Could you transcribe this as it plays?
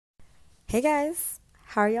Hey guys,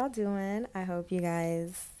 how are y'all doing? I hope you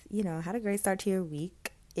guys, had a great start to your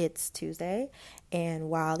week. It's Tuesday, and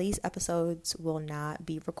while these episodes will not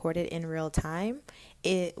be recorded in real time,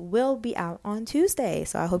 it will be out on Tuesday.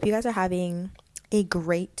 So I hope you guys are having a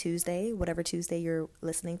great Tuesday, whatever Tuesday you're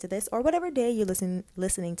listening to this, or whatever day you're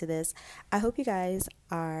listening to this. I hope you guys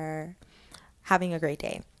are having a great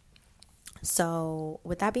day. So,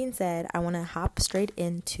 with that being said, I want to hop straight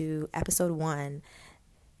into episode one,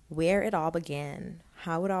 where it all began,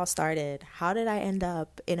 how it all started, how did I end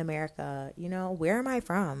up in America, where am I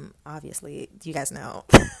from? Obviously, you guys know.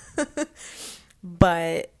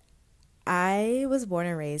 But I was born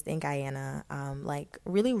and raised in Guyana, like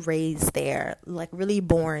really raised there, like really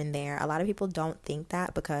born there. A lot of people don't think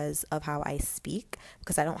that because of how I speak,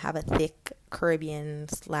 because I don't have a thick Caribbean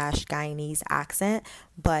slash Guyanese accent,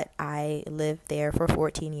 but I lived there for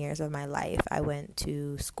 14 years of my life. I went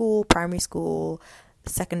to school, primary school,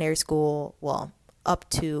 secondary school, well, up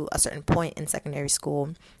to a certain point in secondary school,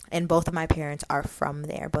 and both of my parents are from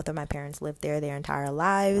there. Both of my parents lived there their entire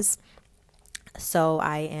lives. So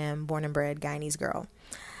I am born and bred Guyanese girl.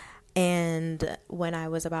 And when I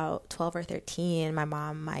was about 12 or 13, my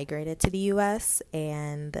mom migrated to the US,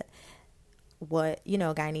 and what,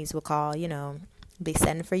 Guyanese will call, they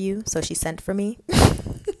send for you. So she sent for me.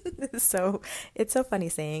 So it's so funny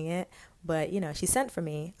saying it, but she sent for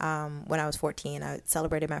me when I was 14. I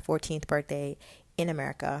celebrated my 14th birthday in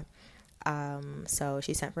America. So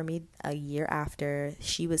she sent for me a year after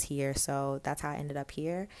she was here. So that's how I ended up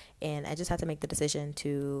here. And I just had to make the decision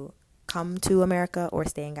to come to America or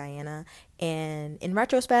stay in Guyana. And in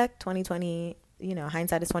retrospect, 2020,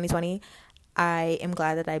 hindsight is 2020. I am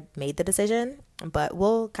glad that I made the decision, but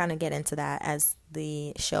we'll kind of get into that as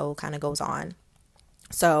the show kind of goes on.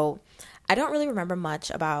 So I don't really remember much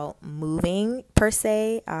about moving per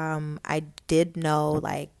se. I did know,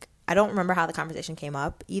 like, I don't remember how the conversation came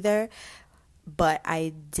up either, but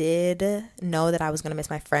I did know that I was going to miss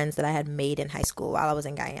my friends that I had made in high school while I was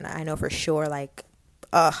in Guyana. I know for sure, like,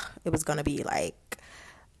 it was going to be like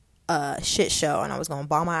a shit show and I was going to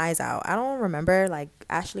bawl my eyes out. I don't remember, like,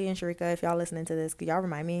 Ashley and Sharika, if y'all listening to this, could y'all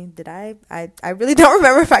remind me? Did I really don't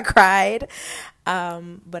remember if I cried.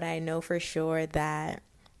 But I know for sure that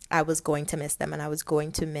I was going to miss them, and I was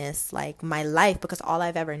going to miss, like, my life, because all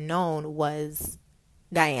I've ever known was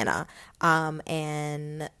Guyana.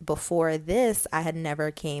 And before this, I had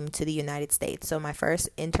never came to the United States. So my first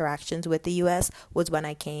interactions with the US was when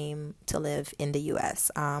I came to live in the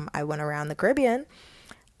US. I went around the Caribbean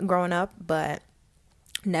growing up, but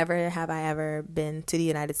never have I ever been to the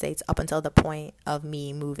United States up until the point of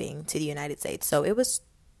me moving to the United States. So it was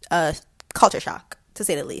a culture shock, to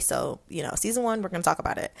say the least. So, season one, we're going to talk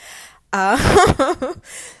about it.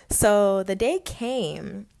 So the day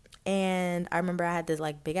came, and I remember I had this,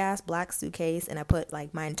 like, big ass black suitcase, and I put,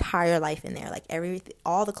 like, my entire life in there, like everything,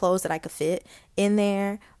 all the clothes that I could fit in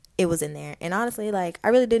there. It was in there. And honestly, like, I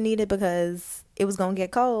really didn't need it because it was going to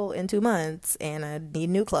get cold in 2 months and I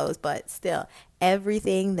need new clothes. But still,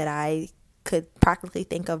 everything that I could practically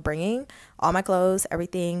think of bringing, all my clothes,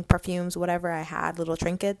 everything, perfumes, whatever I had, little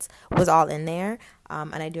trinkets, was all in there.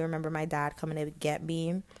 And I do remember my dad coming to get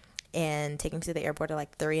me and taking me to the airport at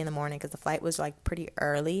like 3 in the morning, because the flight was like pretty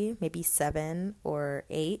early, maybe 7 or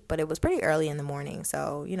 8, but it was pretty early in the morning.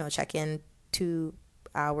 So, check in 2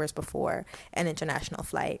 hours before an international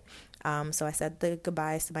flight. So I said the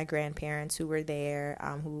goodbyes to my grandparents who were there,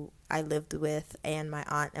 who I lived with, and my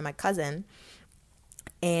aunt and my cousin.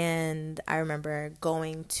 And I remember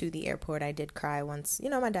going to the airport. I did cry once,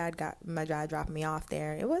 my dad dropped me off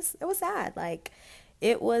there. It was sad. Like,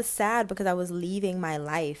 it was sad because I was leaving my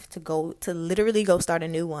life to literally go start a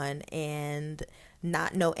new one and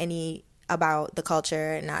not know any about the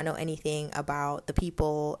culture, not know anything about the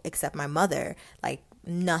people except my mother. Like,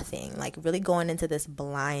 nothing, like, really going into this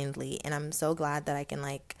blindly. And I'm so glad that I can,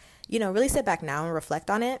 like, really sit back now and reflect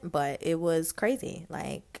on it. But it was crazy,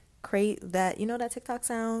 like, that, that TikTok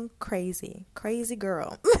sound, crazy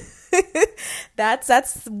girl.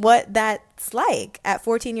 That's what that's like at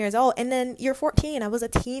 14 years old. And then you're 14, I was a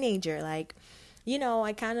teenager, like,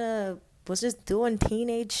 I kind of was just doing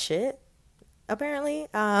teenage shit, apparently.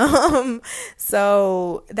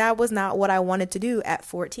 So that was not what I wanted to do at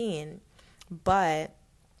 14. But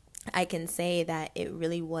I can say that it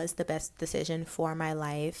really was the best decision for my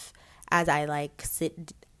life, as I, like,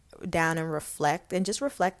 sit down and reflect, and just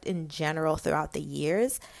reflect in general throughout the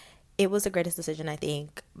years. It was the greatest decision I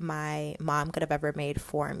think my mom could have ever made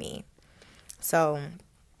for me. So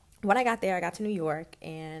when I got there, I got to New York,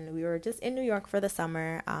 and we were just in New York for the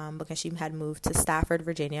summer, because she had moved to Stafford,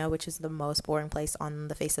 Virginia, which is the most boring place on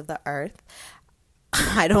the face of the earth.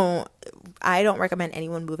 I don't I don't recommend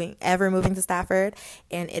anyone ever moving to Stafford.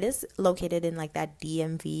 And it is located in like that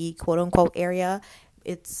DMV quote unquote area.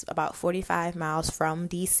 It's about 45 miles from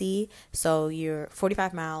DC. So you're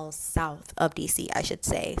 45 miles south of DC, I should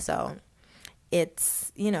say. So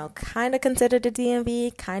it's, kind of considered the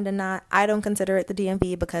DMV, kind of not. I don't consider it the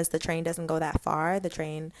DMV because the train doesn't go that far. The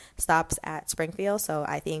train stops at Springfield. So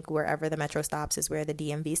I think wherever the metro stops is where the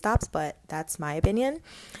DMV stops, but that's my opinion.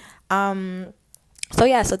 So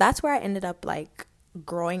yeah, so that's where I ended up like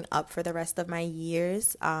growing up for the rest of my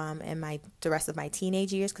years, and the rest of my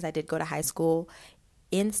teenage years, because I did go to high school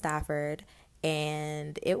in Stafford,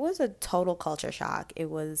 and it was a total culture shock. It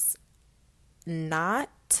was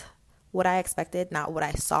not what I expected, not what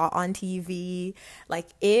I saw on TV. Like,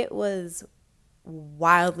 it was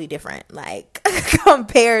wildly different, like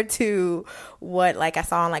compared to what like I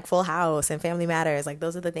saw on like Full House and Family Matters. Like,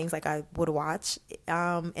 those are the things like I would watch.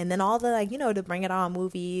 And then all the like, to Bring It On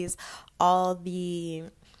movies, all the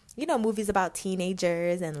movies about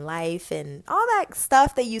teenagers and life and all that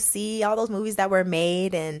stuff that you see, all those movies that were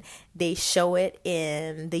made and they show it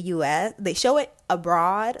in the US, they show it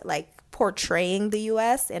abroad, like portraying the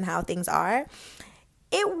US and how things are.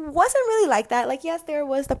 It wasn't really like that. Like, yes, there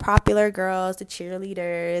was the popular girls, the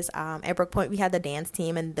cheerleaders. At Brook Point, we had the dance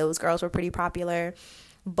team, and those girls were pretty popular.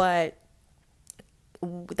 But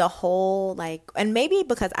the whole, like, and maybe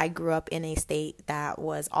because I grew up in a state that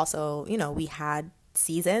was also, we had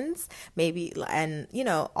seasons, maybe, and,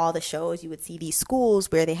 all the shows, you would see these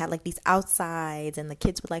schools where they had, like, these outsides, and the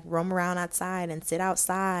kids would, like, roam around outside and sit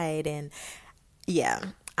outside, and, yeah.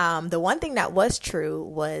 The one thing that was true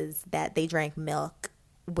was that they drank milk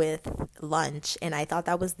with lunch, and I thought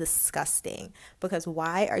that was disgusting, because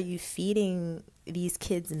why are you feeding these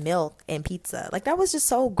kids milk and pizza? Like, that was just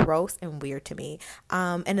so gross and weird to me.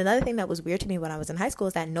 And another thing that was weird to me when I was in high school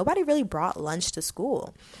is that nobody really brought lunch to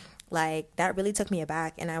school. Like, that really took me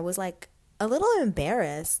aback, and I was like a little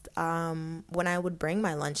embarrassed when I would bring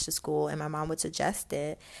my lunch to school and my mom would suggest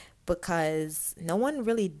it, because no one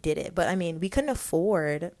really did it. But I mean, she couldn't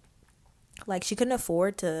afford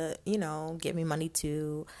to, give me money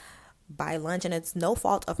to buy lunch, and it's no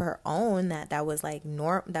fault of her own that was like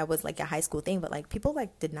that was like a high school thing, but like people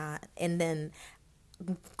like did not. And then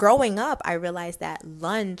growing up, I realized that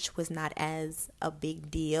lunch was not as a big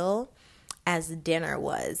deal as dinner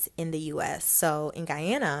was in the US. So in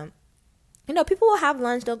Guyana, people will have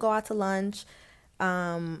lunch, they'll go out to lunch.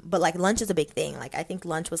 But like lunch is a big thing. Like, I think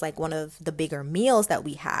lunch was like one of the bigger meals that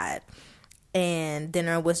we had. And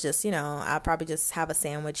dinner was just, I'll probably just have a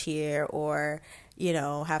sandwich here, or,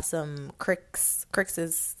 have some Cricks. Cricks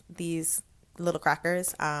is these little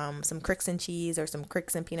crackers, some Cricks and cheese or some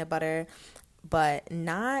Cricks and peanut butter, but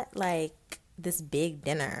not like this big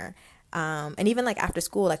dinner. And even like after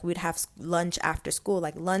school, like we'd have lunch after school,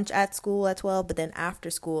 like lunch at school at 12, but then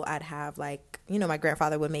after school I'd have like, my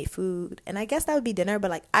grandfather would make food, and I guess that would be dinner. But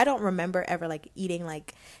like, I don't remember ever like eating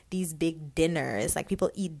like these big dinners. Like, people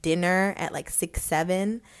eat dinner at like 6,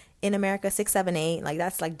 7 in America, 6, 7, 8, like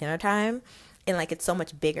that's like dinner time. And like, it's so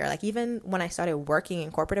much bigger. Like, even when I started working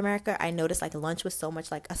in corporate America, I noticed like lunch was so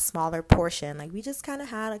much like a smaller portion. Like, we just kind of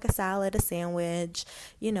had like a salad, a sandwich,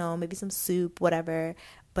 maybe some soup, whatever.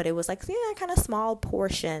 But it was like, kind of small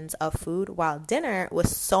portions of food, while dinner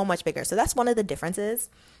was so much bigger. So that's one of the differences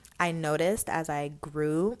I noticed as I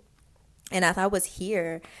grew and as I was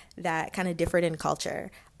here, that kind of differed in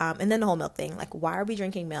culture. And then the whole milk thing, like, why are we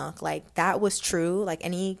drinking milk? Like, that was true. Like,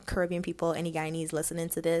 any Caribbean people, any Guyanese listening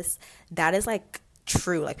to this, that is like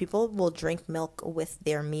true. Like, people will drink milk with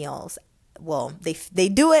their meals. Well, they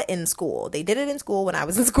do it in school. They did it in school when I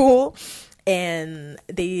was in school. And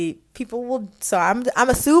so I'm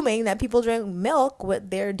assuming that people drink milk with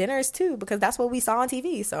their dinners too, because that's what we saw on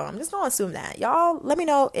TV. So I'm just gonna assume that. Y'all let me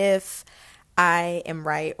know if I am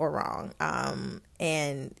right or wrong,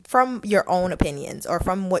 and from your own opinions or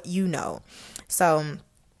from what you know. So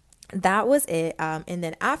that was it. And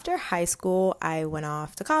then after high school, I went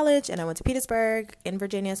off to college, and I went to Petersburg in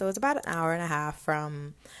Virginia. So it was about an hour and a half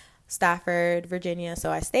from Stafford, Virginia.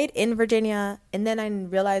 So I stayed in Virginia, and then I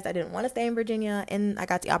realized I didn't want to stay in Virginia, and I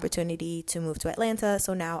got the opportunity to move to Atlanta.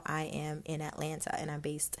 So now I am in Atlanta, and I'm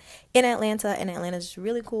based in Atlanta, and Atlanta's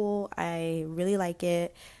really cool. I really like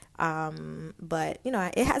it. But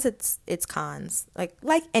it has its cons,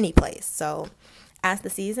 like any place. So as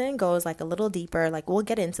the season goes like a little deeper, like we'll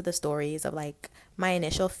get into the stories of like my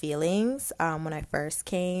initial feelings when I first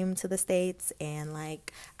came to the States. And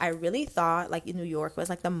like, I really thought like New York was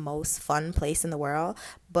like the most fun place in the world.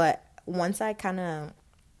 But once I kind of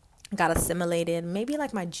got assimilated, maybe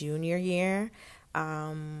like my junior year,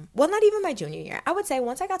 well, not even my junior year, I would say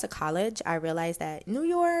once I got to college, I realized that New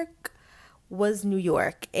York was New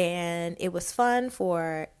York, and it was fun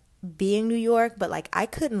for being New York, but like I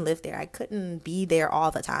couldn't live there. I couldn't be there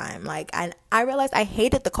all the time. Like I realized I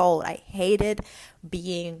hated the cold. I hated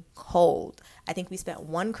being cold. I think we spent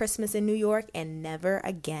one Christmas in New York and never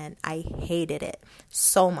again. I hated it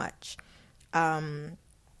so much. One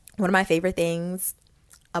of my favorite things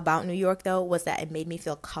about New York though was that it made me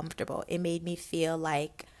feel comfortable. It made me feel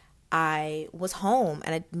like I was home,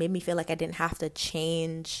 and it made me feel like I didn't have to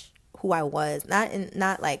change who I was,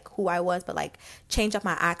 not like who I was, but like change up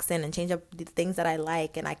my accent and change up the things that I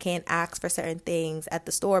like, and I can't ask for certain things at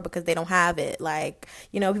the store because they don't have it. Like,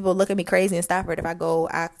 people look at me crazy in Stafford if I go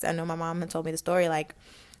ask. I know my mom had told me the story, like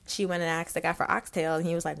she went and asked the guy for oxtail, and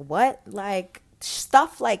he was like, what? Like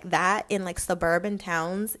stuff like that in like suburban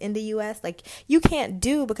towns in the US, like you can't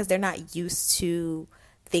do because they're not used to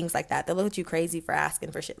things like that. They look at you crazy for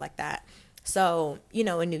asking for shit like that. So,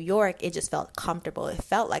 in New York, it just felt comfortable. It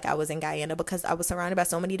felt like I was in Guyana because I was surrounded by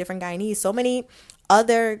so many different Guyanese, so many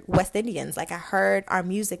other West Indians. Like I heard our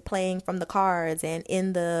music playing from the cars and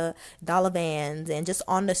in the dollar vans and just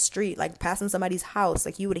on the street, like passing somebody's house.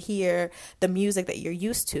 Like you would hear the music that you're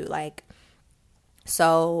used to. Like,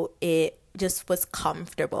 so it just was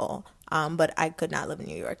comfortable. But I could not live in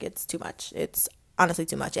New York. It's too much. It's honestly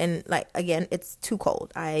too much, and like again, it's too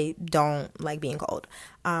cold. I don't like being cold.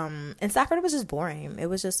 And Stafford was just boring. It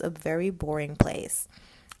was just a very boring place.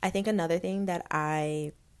 I think another thing that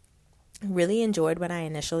I really enjoyed when I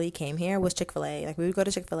initially came here was Chick-fil-A. Like we would go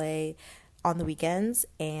to Chick-fil-A on the weekends,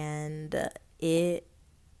 and it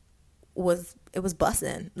was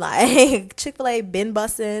bussin'. Like Chick-fil-A been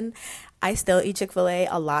bussin'. I still eat Chick-fil-A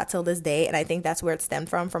a lot till this day, and I think that's where it stemmed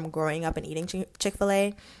from growing up and eating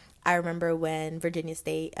Chick-fil-A. I remember when Virginia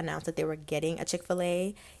State announced that they were getting a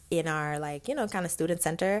Chick-fil-A in our kind of student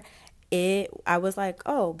center. I was like,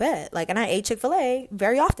 oh, bet. Like, and I ate Chick-fil-A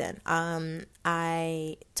very often.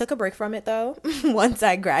 I took a break from it though once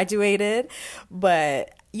I graduated,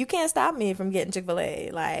 but you can't stop me from getting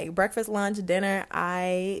Chick-fil-A. Like breakfast, lunch, dinner,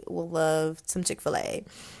 I will love some Chick-fil-A.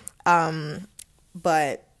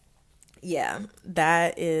 But yeah,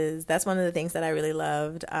 that's one of the things that I really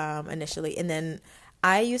loved initially. And then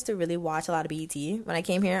I used to really watch a lot of BET. When I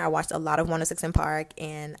came here, I watched a lot of 106 & Park,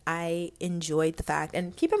 and I enjoyed the fact,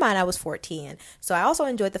 and keep in mind I was 14, so I also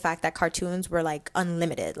enjoyed the fact that cartoons were like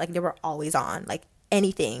unlimited. Like they were always on. Like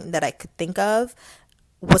anything that I could think of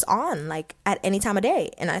was on like at any time of day.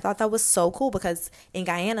 And I thought that was so cool because in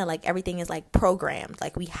Guyana, like everything is like programmed.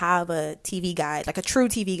 Like we have a TV guide, like a true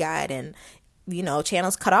TV guide, and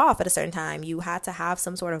channels cut off at a certain time. You had to have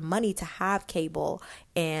some sort of money to have cable,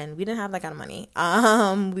 and we didn't have that kind of money.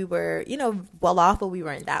 We were, well off, but we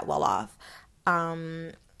weren't that well off.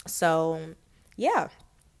 So yeah,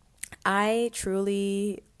 I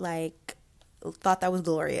truly thought that was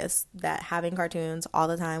glorious, that having cartoons all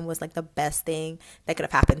the time was like the best thing that could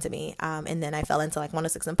have happened to me. And then I fell into like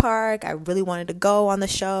 106 & Park. I really wanted to go on the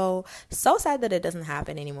show. So sad that it doesn't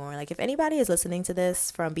happen anymore. Like if anybody is listening to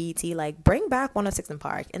this from BET, like bring back 106 &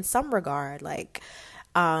 Park in some regard. Like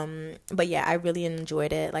but yeah, I really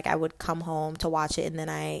enjoyed it. Like I would come home to watch it, and then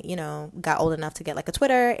I got old enough to get like a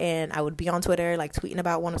Twitter, and I would be on Twitter like tweeting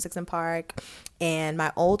about 106 & Park. And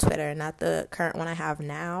my old Twitter, not the current one I have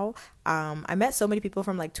now, I met so many people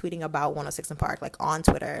from like tweeting about 106 & Park like on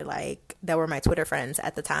Twitter, like that were my Twitter friends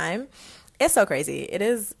at the time. It's so crazy. It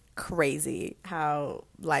is crazy how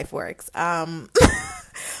life works.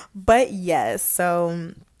 But yes,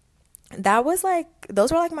 so that was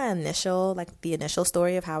those were like my initial, the initial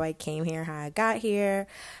story of how I came here, how I got here,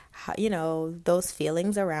 how, those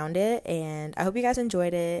feelings around it. And I hope you guys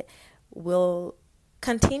enjoyed it. We'll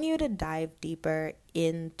continue to dive deeper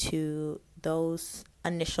into those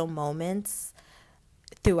initial moments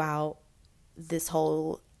throughout this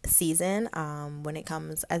whole season, when it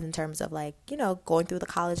comes as in terms of going through the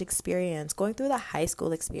college experience, going through the high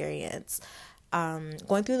school experience,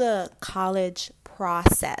 going through the college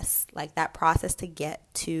process, like that process to get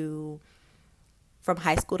to from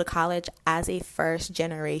high school to college as a first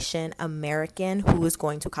generation American who is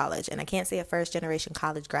going to college. And I can't say a first generation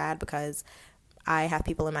college grad because I have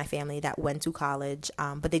people in my family that went to college,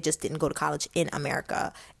 but they just didn't go to college in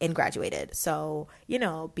America and graduated. So,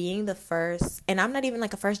 being the first, and I'm not even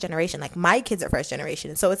like a first generation, like my kids are first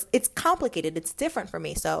generation. So it's complicated. It's different for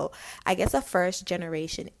me. So I guess a first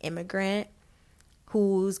generation immigrant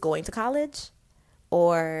who's going to college,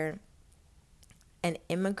 or an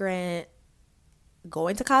immigrant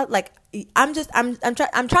going to college. Like, I'm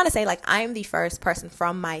trying to say, like, I'm the first person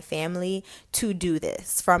from my family to do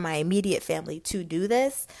this, from my immediate family to do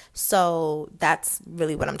this. So that's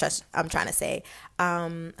really what I'm trying to say.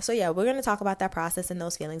 So yeah, we're going to talk about that process and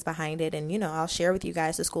those feelings behind it. And, I'll share with you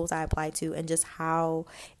guys the schools I applied to and just how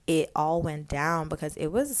it all went down, because it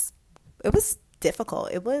was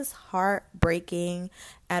difficult. It was heartbreaking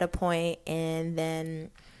at a point, and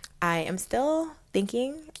then I am still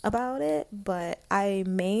thinking about it, but I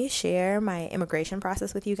may share my immigration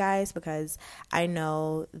process with you guys, because I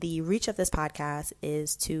know the reach of this podcast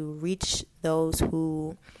is to reach those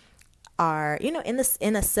who are,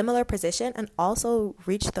 in a similar position, and also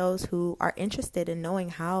reach those who are interested in knowing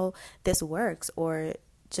how this works, or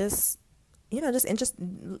just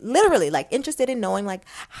literally like interested in knowing like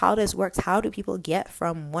how this works. How do people get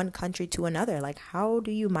from one country to another? Like, how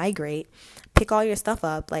do you migrate, pick all your stuff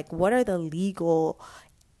up? Like, what are the legal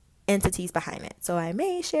entities behind it? So I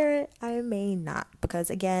may share it, I may not, because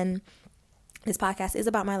again, this podcast is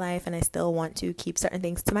about my life, and I still want to keep certain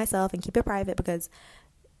things to myself and keep it private, because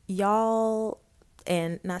y'all,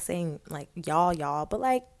 and not saying like y'all, but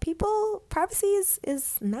like people, privacy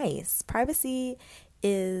is nice. Privacy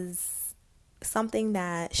is something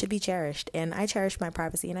that should be cherished, and I cherish my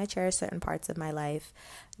privacy, and I cherish certain parts of my life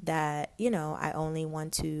that I only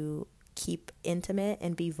want to keep intimate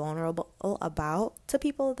and be vulnerable about to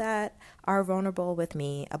people that are vulnerable with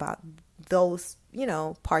me about those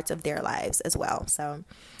parts of their lives as well. So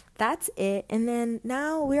that's it. And then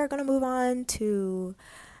now we are going to move on to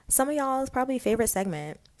some of y'all's probably favorite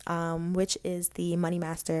segment, which is the Money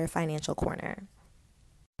Master Financial Corner.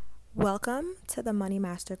 Welcome to the Money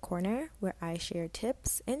Master Corner, where I share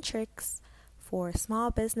tips and tricks for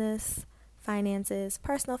small business, finances,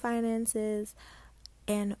 personal finances,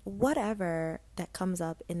 and whatever that comes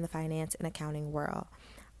up in the finance and accounting world.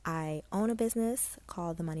 I own a business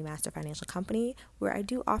called the Money Master Financial Company, where I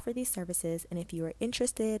do offer these services. And if you are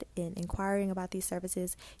interested in inquiring about these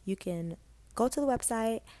services, you can go to the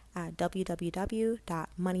website at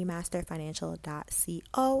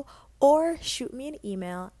www.moneymasterfinancial.co, or shoot me an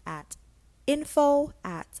email at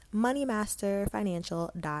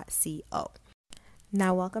info@moneymasterfinancial.co.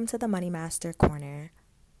 Now, welcome to the Money Master Corner.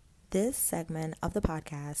 This segment of the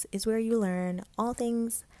podcast is where you learn all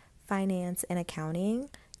things finance and accounting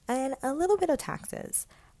and a little bit of taxes.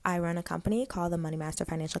 I run a company called the Money Master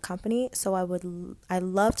Financial Company, so I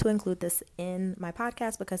love to include this in my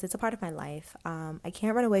podcast because it's a part of my life. I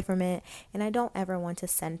can't run away from it, and I don't ever want to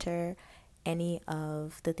center any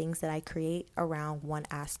of the things that I create around one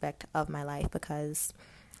aspect of my life, because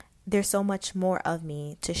there's so much more of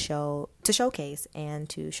me to showcase and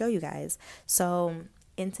to show you guys. So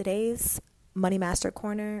in today's Money Master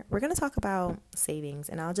Corner, we're going to talk about savings,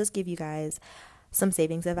 and I'll just give you guys some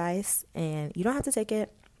savings advice, and you don't have to take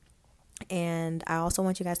it. And I also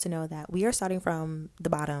want you guys to know that we are starting from the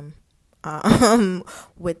bottom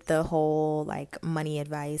with the whole like money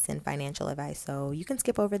advice and financial advice. So you can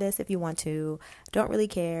skip over this if you want to. Don't really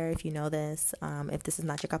care if you know this. If this is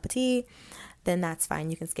not your cup of tea, then that's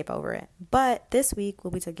fine. You can skip over it. But this week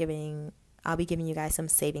I'll be giving you guys some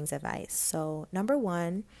savings advice. So number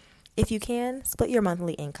one, if you can, split your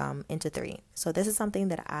monthly income into 3. So this is something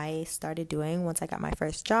that I started doing once I got my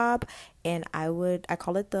first job, and I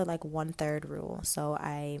call it the like 1/3 rule. So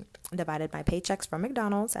I divided my paychecks from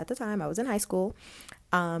McDonald's at the time, I was in high school,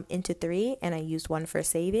 into 3, and I used one for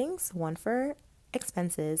savings, one for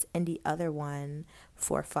expenses, and the other one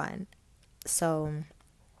for fun. So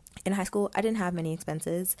in high school, I didn't have many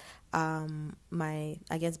expenses. My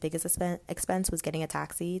biggest expense was getting a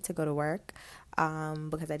taxi to go to work,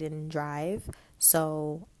 because I didn't drive.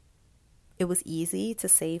 So it was easy to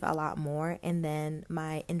save a lot more. And then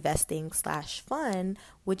my investing / fun,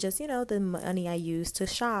 which is, the money I used to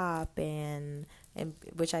shop and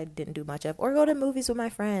which I didn't do much of, or go to movies with my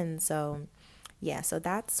friends. So yeah, so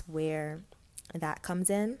that's where that comes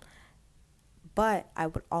in. But I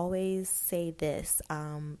would always say this,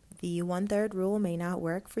 the 1/3 rule may not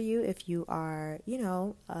work for you if you are,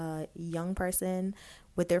 a young person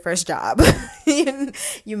with their first job.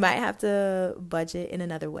 You might have to budget in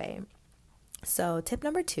another way. So tip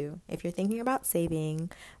number 2, if you're thinking about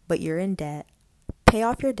saving, but you're in debt, pay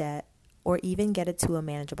off your debt, or even get it to a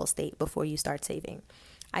manageable state before you start saving.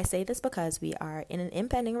 I say this because we are in an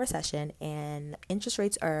impending recession and interest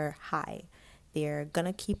rates are high. They're going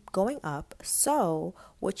to keep going up. So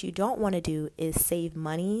what you don't want to do is save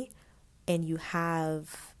money and you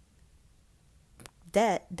have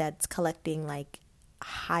debt that's collecting like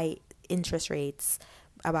high interest rates,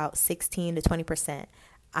 about 16 to 20%.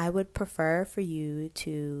 I would prefer for you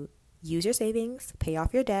to use your savings, pay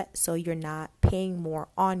off your debt, so you're not paying more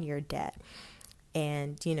on your debt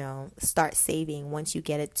and, start saving once you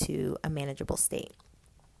get it to a manageable state.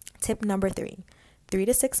 Tip number 3, 3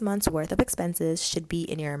 to 6 months worth of expenses should be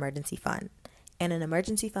in your emergency fund. And an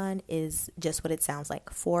emergency fund is just what it sounds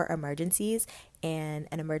like, for emergencies. And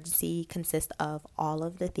an emergency consists of all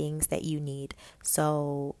of the things that you need.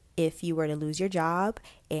 So if you were to lose your job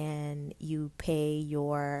and you pay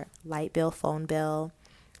your light bill, phone bill,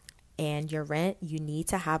 and your rent, you need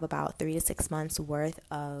to have about 3 to 6 months worth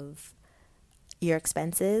of your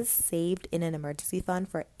expenses saved in an emergency fund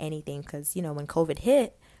for anything. Because, when COVID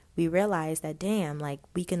hit, we realized that, damn, like,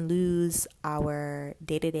 we can lose our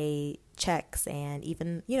day-to-day checks. And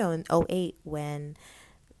even, in 2008, when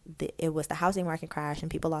it was the housing market crash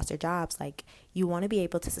and people lost their jobs, like, you want to be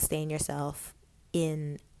able to sustain yourself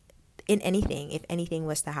in anything, if anything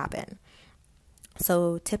was to happen.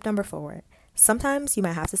 So tip number 4, sometimes you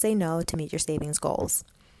might have to say no to meet your savings goals.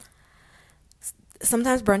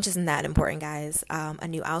 Sometimes brunch isn't that important, guys. A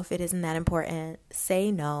new outfit isn't that important.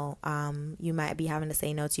 Say no. You might be having to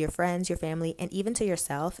say no to your friends, your family, and even to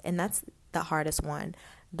yourself. And that's the hardest one.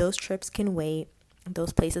 Those trips can wait.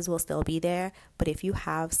 Those places will still be there. But if you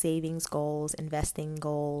have savings goals, investing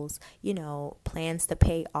goals, plans to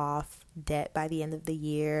pay off debt by the end of the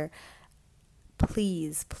year,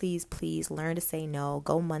 please, please, please learn to say no.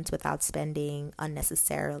 Go months without spending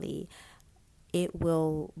unnecessarily. It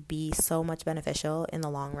will be so much beneficial in the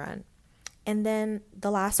long run. And then the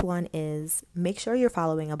last one is make sure you're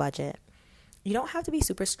following a budget. You don't have to be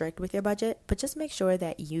super strict with your budget, but just make sure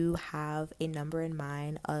that you have a number in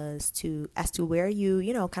mind as to where you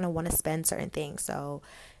kind of want to spend certain things. So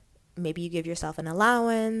maybe you give yourself an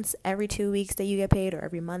allowance every 2 weeks that you get paid, or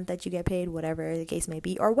every month that you get paid, whatever the case may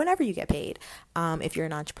be, or whenever you get paid. If you're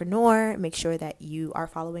an entrepreneur, make sure that you are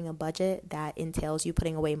following a budget that entails you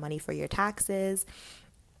putting away money for your taxes.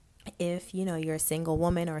 If, you're a single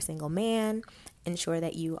woman or a single man, ensure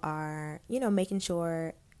that you are, making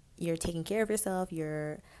sure you're taking care of yourself,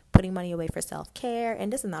 you're putting money away for self-care.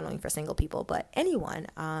 And this is not only for single people, but anyone.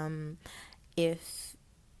 If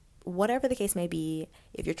whatever the case may be,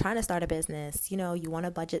 if you're trying to start a business, you want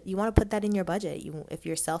to budget, you want to put that in your budget. If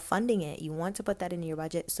you're self-funding it, you want to put that in your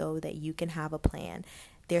budget so that you can have a plan.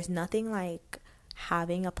 There's nothing like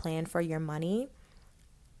having a plan for your money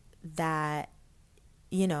that,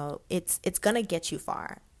 it's going to get you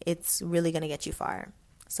far. It's really going to get you far.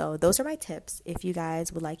 So those are my tips. If you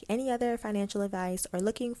guys would like any other financial advice or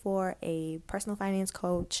looking for a personal finance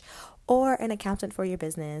coach or an accountant for your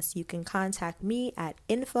business, you can contact me at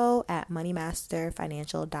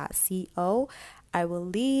info@moneymasterfinancial.co. I will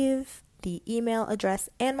leave the email address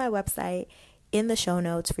and my website in the show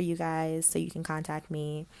notes for you guys so you can contact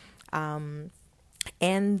me. And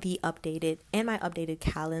my updated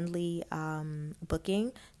Calendly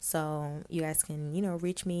booking, so you guys can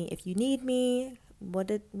reach me if you need me. What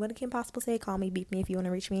did Kim Possible say? Call me, beep me if you want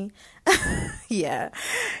to reach me. Yeah,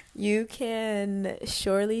 you can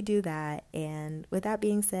surely do that. And with that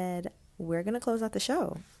being said, we're gonna close out the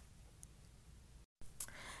show.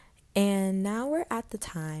 And now we're at the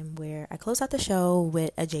time where I close out the show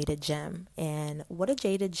with a jaded gem. And what a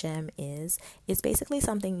jaded gem is basically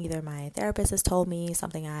something either my therapist has told me,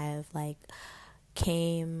 something I've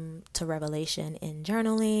came to revelation in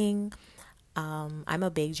journaling. I'm a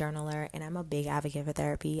big journaler and I'm a big advocate for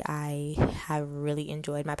therapy. I have really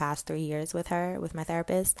enjoyed my past 3 years with my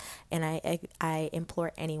therapist, and I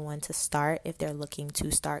implore anyone to start if they're looking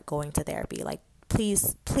to start going to therapy.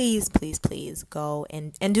 Please, please, please, please go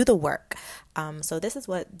and do the work. So this is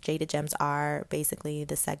what Jaded Gems are. Basically,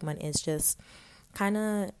 the segment is just kind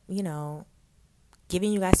of,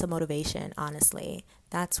 giving you guys some motivation, honestly.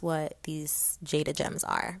 That's what these Jaded Gems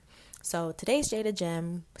are. So today's Jaded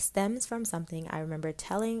Gem stems from something I remember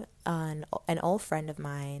telling an old friend of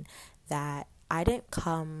mine, that I didn't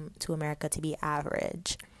come to America to be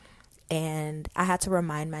average. And I had to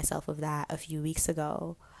remind myself of that a few weeks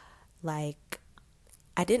ago. I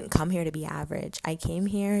didn't come here to be average. I came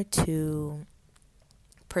here to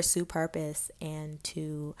pursue purpose and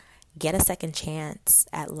to get a second chance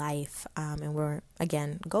at life. And we're,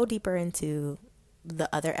 again, go deeper into the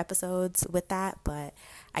other episodes with that, but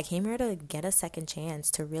I came here to get a second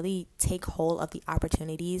chance to really take hold of the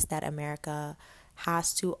opportunities that America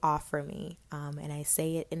has to offer me. And I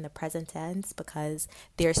say it in the present tense because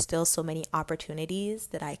there's still so many opportunities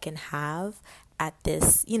that I can have at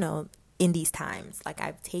this, in these times.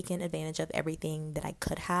 I've taken advantage of everything that I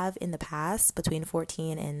could have in the past between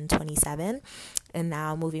 14 and 27. And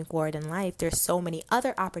now moving forward in life, there's so many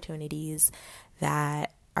other opportunities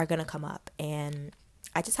that are going to come up. And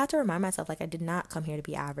I just have to remind myself, I did not come here to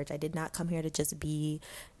be average. I did not come here to just be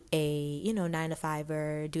a 9 to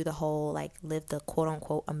 5er, do the whole like live the quote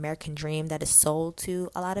unquote American dream that is sold to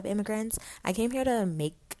a lot of immigrants. I came here to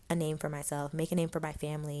make a name for myself, make a name for my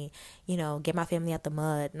family, get my family out the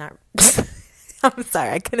mud. Not I'm sorry,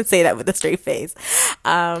 I couldn't say that with a straight face.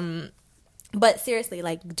 But seriously,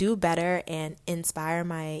 like, do better and inspire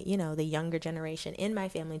my, the younger generation in my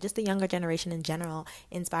family, just the younger generation in general.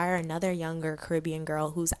 Inspire another younger Caribbean girl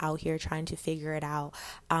who's out here trying to figure it out.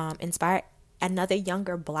 Inspire another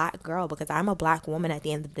younger Black girl, because I'm a Black woman at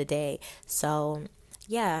the end of the day. So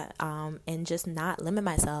yeah, and just not limit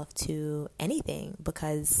myself to anything,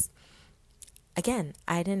 because again,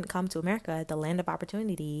 I didn't come to America, the land of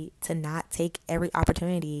opportunity, to not take every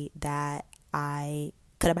opportunity that I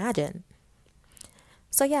could imagine.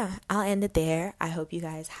 So yeah, I'll end it there. I hope you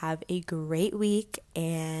guys have a great week,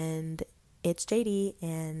 and it's JD,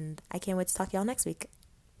 and I can't wait to talk to y'all next week.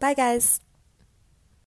 Bye guys.